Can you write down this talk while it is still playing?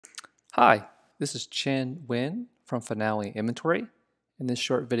Hi, this is Chen Win from Finale Inventory. In this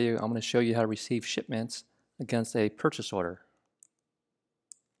short video, I'm going to show you how to receive shipments against a purchase order.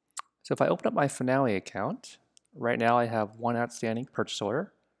 So if I open up my Finale account, right now I have one outstanding purchase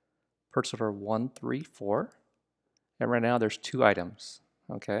order 134, and right now there's two items.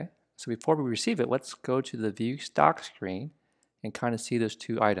 Okay, so before we receive it, let's go to the View Stock screen and kind of see those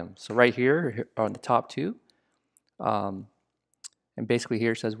two items. So right here on the top two, and basically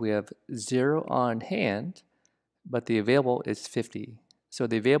here it says we have 0 on hand, but the available is 50. So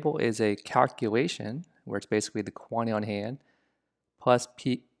the available is a calculation where it's basically the quantity on hand plus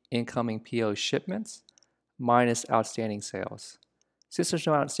incoming PO shipments minus outstanding sales. Since there's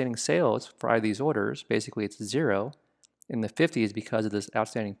no outstanding sales for either of these orders, basically it's 0, and the 50 is because of this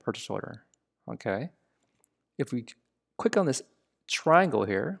outstanding purchase order. Okay. If we click on this triangle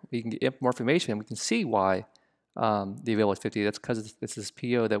here, we can get more information. We can see why the available is 50. That's because it's this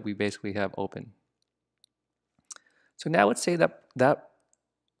PO that we basically have open. So now let's say that that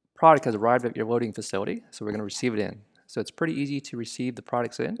product has arrived at your loading facility, so we're going to receive it in. So it's pretty easy to receive the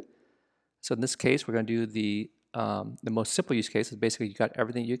products in. So in this case, we're going to do the most simple use case is basically you got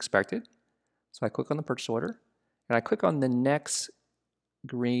everything you expected. So I click on the purchase order, and I click on the next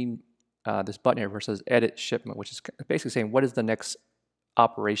green, this button here where it says Edit Shipment, which is basically saying what is the next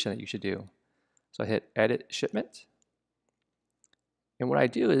operation that you should do. So I hit Edit Shipment, and what I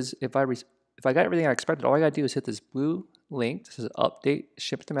do is if I got everything I expected, all I got to do is hit this blue link. This is Update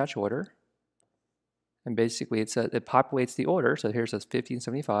Ship to Match Order. And basically it populates the order. So here it says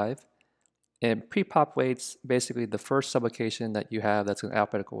 1575. And pre-populates basically the first sublocation that you have that's an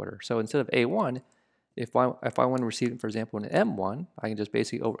alphabetical order. So instead of A1, if I want to receive it, for example, in M1, I can just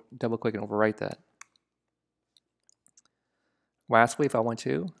basically double-click and overwrite that. Lastly, if I want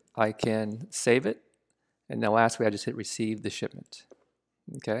to, I can save it. And then lastly, I just hit Receive the Shipment.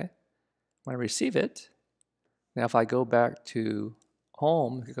 Okay. When I receive it, now if I go back to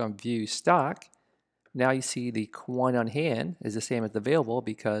Home, click on View Stock, now you see the quantity on hand is the same as the available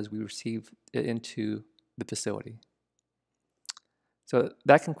because we received it into the facility. So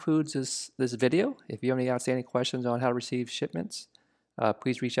that concludes this video. If you have any outstanding questions on how to receive shipments,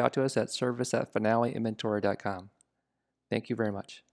 please reach out to us at service@finaleinventory.com. Thank you very much.